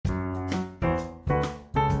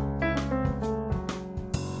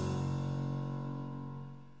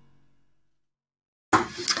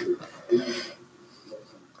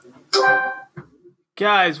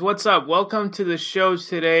Guys, what's up? Welcome to the show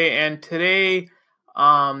today. And today,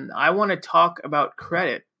 I want to talk about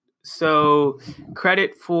credit. So,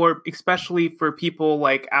 credit for especially for people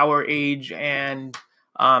like our age, and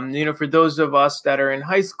for those of us that are in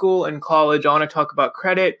high school and college, I want to talk about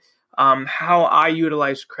credit, how I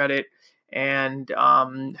utilize credit, and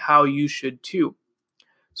how you should too.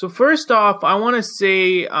 So, first off, I want to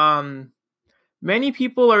say many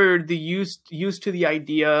people are used to the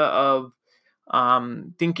idea of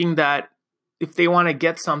thinking that if they want to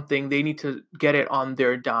get something, they need to get it on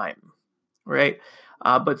their dime, right?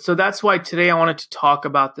 But so that's why today I wanted to talk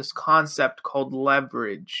about this concept called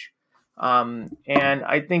leverage. And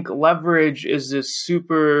I think leverage is this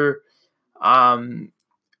um,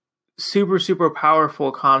 super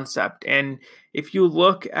powerful concept. And if you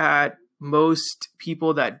look at most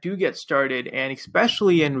people that do get started, and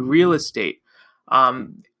especially in real estate,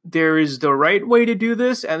 there is the right way to do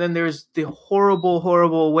this, and then there's the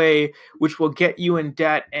horrible way, which will get you in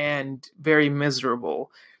debt and very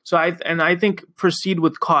miserable. So I think proceed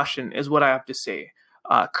with caution is what I have to say.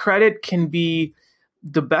 Credit can be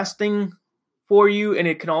the best thing for you, and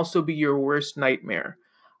it can also be your worst nightmare.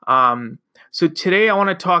 So today I want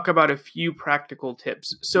to talk about a few practical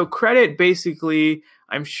tips. So credit, basically,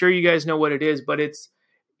 I'm sure you guys know what it is, but it's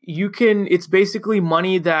basically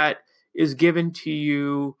money that is given to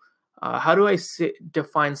you. How do I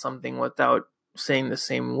define something without saying the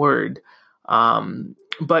same word?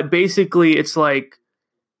 But basically, it's like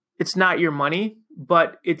it's not your money,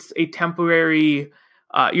 but it's a temporary.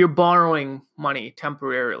 You're borrowing money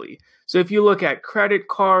temporarily. So if you look at credit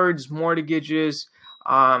cards, mortgages,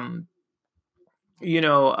 credit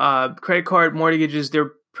card mortgages,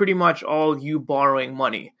 they're pretty much all you borrowing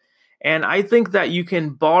money. And I think that you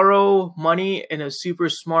can borrow money in a super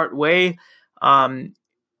smart way. And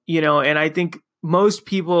I think most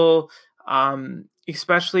people,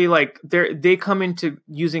 especially like they come into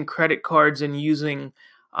using credit cards and using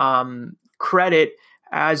credit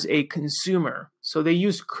as a consumer. So they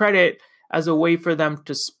use credit as a way for them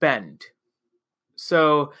to spend.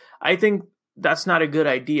 So I think that's not a good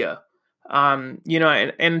idea.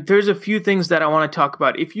 And there's a few things that I want to talk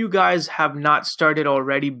about. If you guys have not started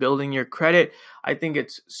already building your credit, I think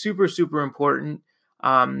it's super important.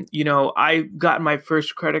 I got my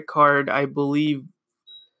first credit card, I believe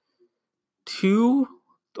 2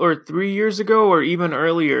 or 3 years ago, or even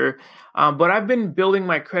earlier. But I've been building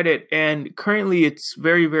my credit, and currently it's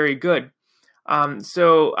very good.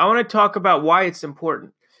 So I want to talk about why it's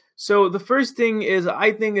important. So the first thing is,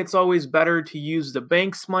 I think it's always better to use the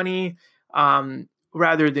bank's money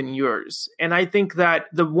rather than yours. And I think that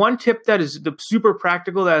the one tip that is the super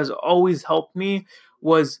practical that has always helped me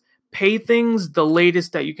was pay things the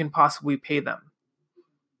latest that you can possibly pay them.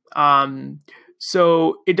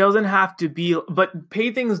 So it doesn't have to be, but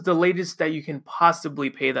pay things the latest that you can possibly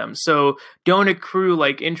pay them. So don't accrue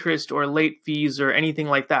like interest or late fees or anything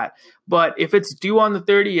like that. But if it's due on the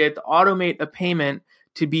 30th, automate a payment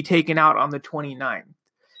to be taken out on the 29th,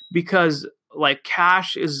 because like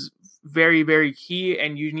cash is very key,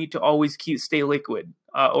 and you need to always stay liquid,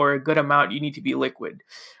 or a good amount. You need to be liquid,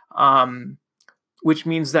 which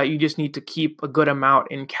means that you just need to keep a good amount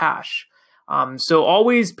in cash. So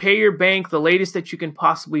always pay your bank the latest that you can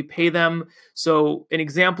possibly pay them. So an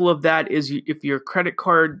example of that is if your credit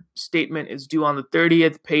card statement is due on the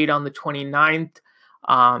 30th, paid on the 29th.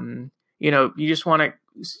 You just want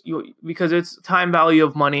to, because it's time value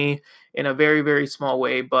of money in a very small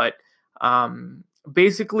way. But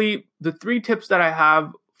basically, the 3 tips that I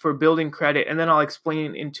have for building credit, and then I'll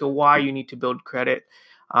explain into why you need to build credit.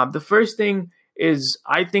 The first thing is,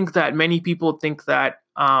 I think that many people think that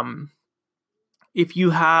if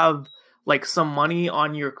you have like some money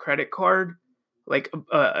on your credit card, like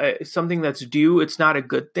something that's due, it's not a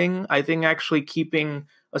good thing. I think actually keeping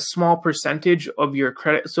a small percentage of your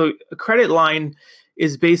credit. So a credit line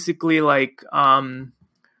is basically like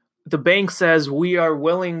the bank says, we are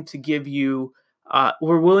willing to give you,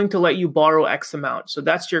 we're willing to let you borrow X amount. So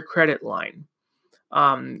that's your credit line.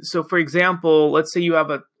 So for example, let's say you have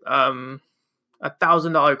a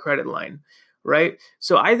 $1,000 credit line, right?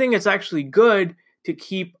 So I think it's actually good to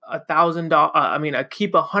keep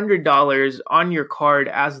keep $100 on your card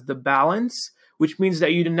as the balance, which means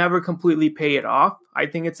that you never completely pay it off. I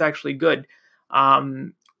think it's actually good,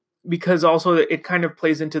 because also it kind of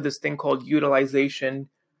plays into this thing called utilization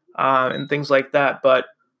and things like that. But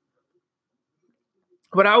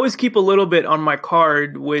I always keep a little bit on my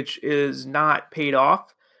card, which is not paid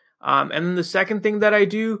off. And then the second thing that I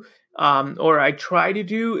do, or I try to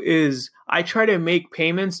do, is I try to make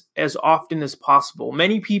payments as often as possible.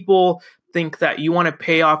 Many people think that you want to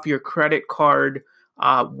pay off your credit card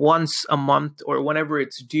once a month or whenever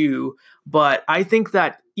it's due. But I think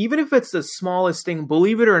that even if it's the smallest thing,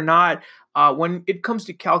 believe it or not, when it comes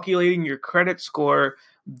to calculating your credit score,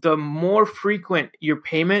 the more frequent your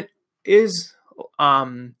payment is,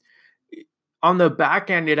 um, on the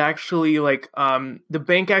back end, it actually the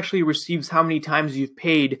bank actually receives how many times you've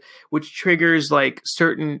paid, which triggers like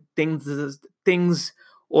certain things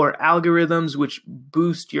or algorithms which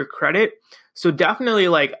boost your credit. So definitely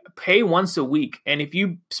like pay once a week. And if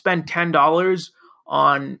you spend $10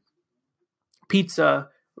 on pizza,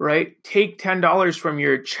 right? Take $10 from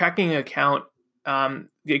your checking account,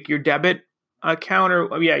 like your debit account,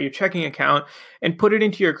 or your checking account, and put it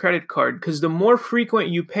into your credit card. Because the more frequent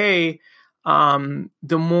you pay,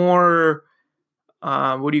 the more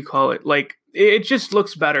what do you call it? Like it just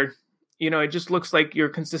looks better. It just looks like you're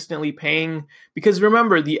consistently paying. Because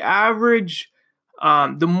remember, the average,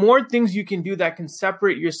 the more things you can do that can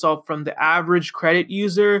separate yourself from the average credit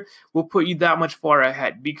user will put you that much far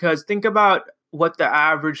ahead. Because think about what the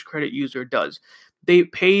average credit user does. They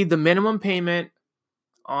pay the minimum payment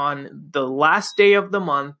on the last day of the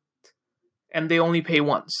month, and they only pay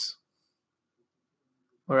once.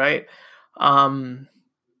 All right.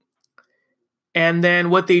 And then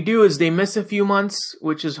what they do is they miss a few months,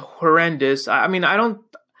 which is horrendous. I mean, I don't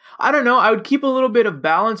know. I would keep a little bit of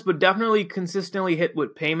balance, but definitely consistently hit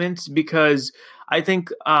with payments, because I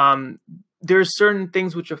think there's certain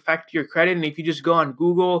things which affect your credit. And if you just go on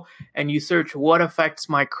Google and you search what affects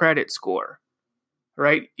my credit score,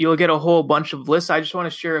 right, you'll get a whole bunch of lists. I just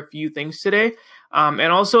want to share a few things today.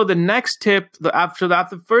 And also the next tip, after that,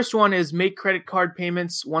 the first one is make credit card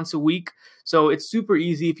payments once a week. So it's super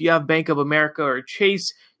easy. If you have Bank of America or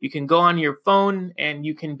Chase, you can go on your phone and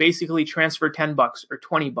you can basically transfer $10 or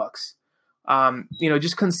 $20.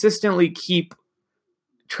 Just consistently keep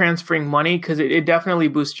transferring money, because it definitely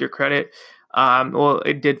boosts your credit. Well,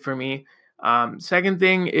 it did for me. Second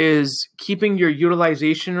thing is keeping your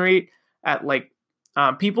utilization rate at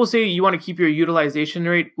people say you want to keep your utilization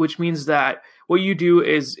rate, which means that what you do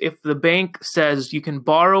is if the bank says you can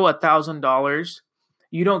borrow $1,000,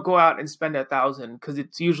 you don't go out and spend $1,000, because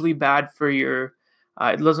it's usually bad for your.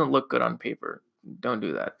 It doesn't look good on paper. Don't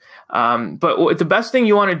do that. But the best thing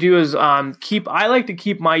you want to do is I like to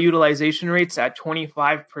keep my utilization rates at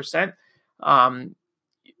 25%.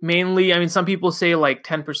 Mainly, I mean, some people say like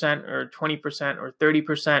 10% or 20% or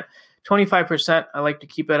 30%. 25%, I like to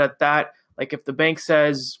keep it at that. Like if the bank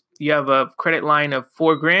says you have a credit line of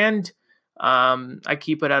 $4,000, I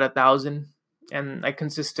keep it at 1,000, and I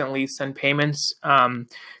consistently send payments.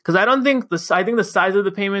 Because I think the size of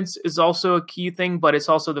the payments is also a key thing, but it's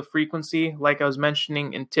also the frequency, like I was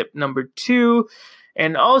mentioning in tip number 2.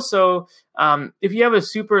 And also, if you have a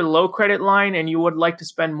super low credit line and you would like to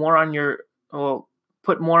spend more on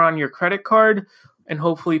put more on your credit card and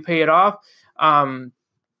hopefully pay it off,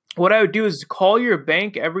 what I would do is call your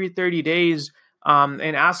bank every 30 days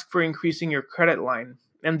and ask for increasing your credit line.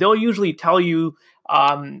 And they'll usually tell you,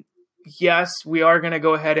 yes, we are going to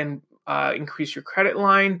go ahead and increase your credit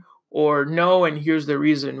line, or no, and here's the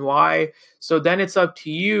reason why. So then it's up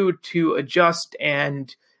to you to adjust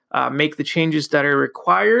and make the changes that are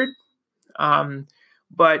required.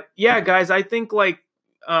 But yeah, guys, I think one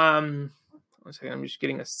second, I'm just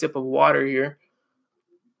getting a sip of water here.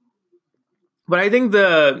 But I think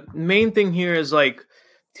the main thing here is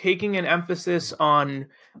taking an emphasis on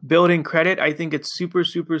building credit. I think it's super,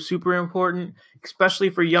 super, super important, especially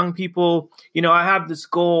for young people. I have this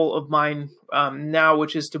goal of mine now,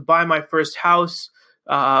 which is to buy my first house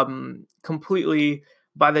completely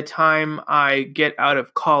by the time I get out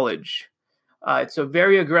of college. It's a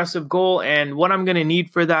very aggressive goal, and what I'm going to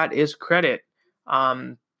need for that is credit.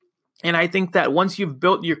 And I think that once you've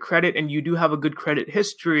built your credit and you do have a good credit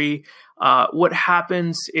history, what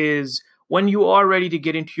happens is when you are ready to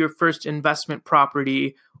get into your first investment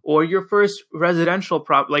property or your first residential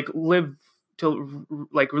live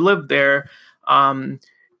there,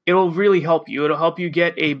 it'll really help you. It'll help you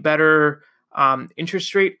get a better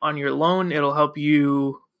interest rate on your loan. It'll help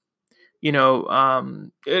you, it'll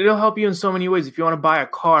help you in so many ways. If you want to buy a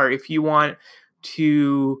car, if you want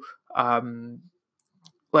to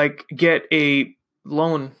get a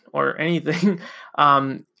loan or anything,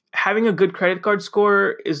 having a good credit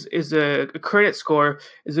score is a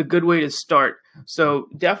good way to start. So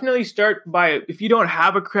definitely start by, if you don't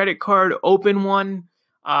have a credit card, open one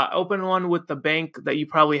with the bank that you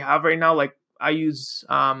probably have right now. Like I use,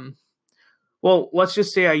 let's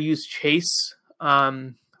just say I use Chase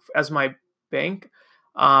as my bank.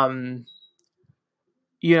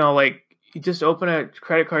 You just open a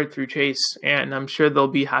credit card through Chase, and I'm sure they'll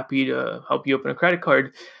be happy to help you open a credit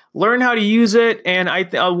card. learn how to use it. And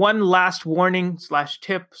one last warning slash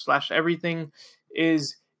tip slash everything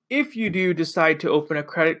is, if you do decide to open a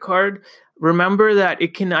credit card, remember that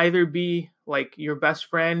it can either be like your best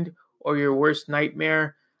friend or your worst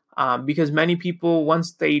nightmare. Because many people,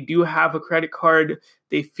 once they do have a credit card,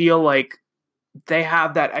 they feel like they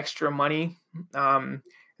have that extra money.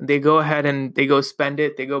 They go ahead and they go spend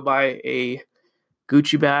it. They go buy a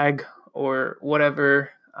Gucci bag or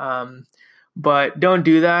whatever. But don't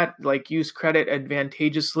do that. Like, use credit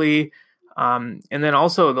advantageously. And then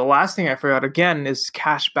also the last thing I forgot again is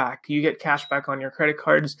cash back. You get cash back on your credit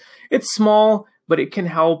cards. It's small, but it can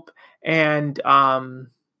help. And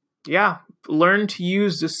yeah, learn to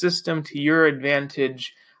use the system to your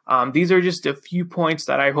advantage. These are just a few points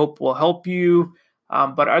that I hope will help you.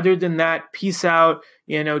 But other than that, peace out,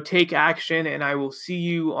 take action, and I will see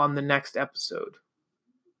you on the next episode.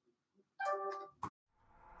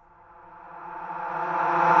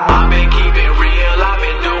 I've been keeping real, I've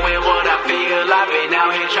been doing what I feel, I've been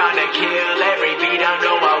out here trying to kill every beat, I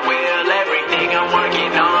know I will, everything I'm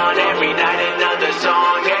working on, every night another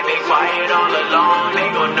song, they've been quiet all along, they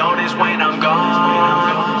gon' notice when I'm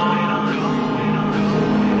gone.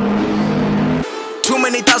 Too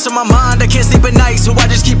many thoughts on my mind, I can't sleep at night, so I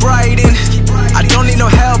just keep writing. I don't need no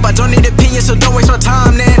help, I don't need opinions, so don't waste my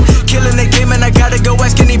time then. Killing the game and I gotta go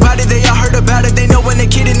ask anybody, they all heard about it. They know when the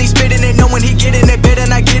kid and he's spitting it, know when he get in it, bit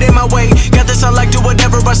and I get in my way. Got this, I like do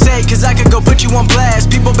whatever I say, cause I could go put you on blast.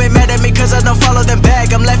 People been mad at me cause I don't follow them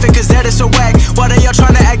back. I'm laughing cause that is so whack. Why they all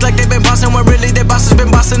trying to act like they been bossing when really their bosses been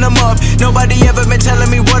bossing them up? Nobody ever been telling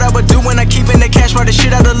me what I would do when I keep in the cash, right the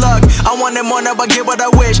shit out of luck. I wanted more, now I get what I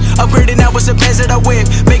wish. Upgrading now with some pants that I whip.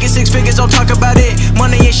 Making 6 figures, don't talk about it.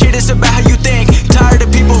 Money ain't shit, it's about how you think. Tired of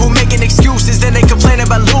people who making excuses, then they complain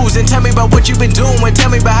about losing. Tell me about what you been doing,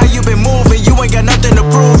 tell me about how you been moving. You ain't got nothing to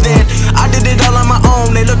prove then. I did it all on my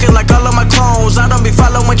own, they looking like all of my clones. I don't be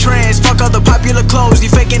following trends, fuck all the popular clothes.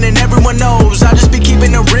 You faking and everyone knows, I just be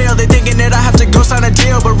keeping it real. They thinking that I have to go sign a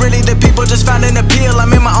deal, but really the people just found an appeal.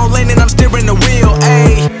 I'm in my own lane and I'm steering the wheel,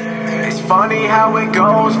 ayy. It's funny how it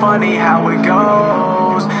goes, funny how it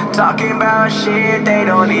goes. Talking about shit they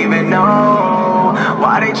don't even know.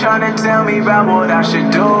 Why they tryna tell me about what I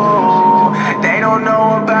should do? They don't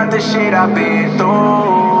know about the shit I've been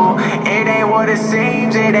through. It ain't what it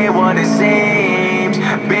seems, it ain't what it seems.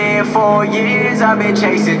 Been 4 years, I've been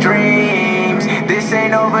chasing dreams. This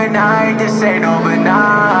ain't overnight, this ain't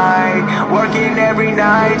overnight. Working every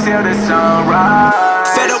night till the sunrise.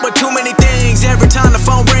 Fed up with too many things, every time the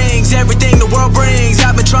phone rings. Everything the world brings,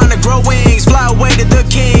 I've been trying to grow wings. Fly away to the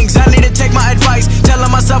kings, I need to take my advice.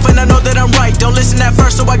 Telling myself and I know that I'm right. Don't listen at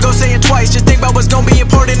first, so I go say it twice. Just think about what's gonna be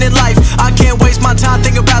important in life. I can't waste my time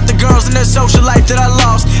thinking about the girls and the social life that I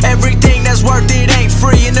lost. Everything that's worth it ain't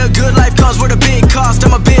free, and a good life comes with a big cost.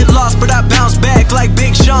 I'm a bit lost, but I bounce back like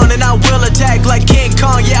Big Sean, and I will attack like King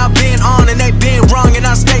Kong. Yeah, I've been on and they've been wrong, and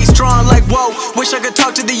I stay strong like whoa. Wish I could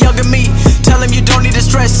talk to the younger me, tell him you don't need to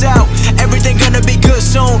stress out. Everything gonna be good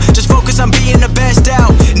soon, just focus on being the best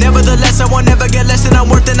out. Nevertheless, I won't ever get less than I'm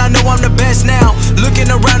worth, and I know I'm the best now. Looking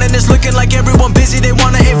around and it's looking like everyone busy, they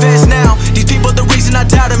wanna invest now. These people the reason I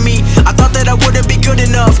doubted me. I thought that I wouldn't be good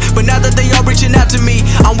enough, but now that they all reaching out to me,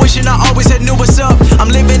 I'm wishing I always had knew what's up. I'm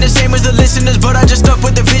living the same as the listeners, but I just stuck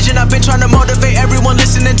with the vision. I've been trying to motivate everyone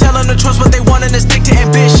listening, tell them to trust what they want and to stick to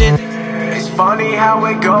ambition. It's funny how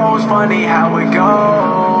it goes, funny how it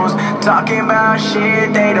goes. Talking about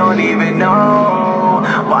shit they don't even know.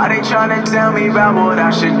 Why they tryna tell me about what I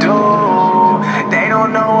should do? They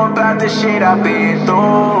don't know about the shit I've been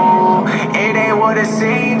through. It ain't what it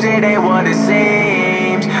seems, it ain't what it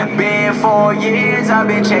seems. Been 4 years, I've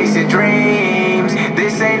been chasing dreams.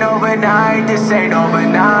 This ain't overnight, this ain't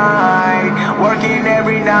overnight. Working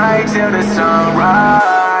every night till the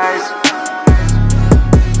sunrise.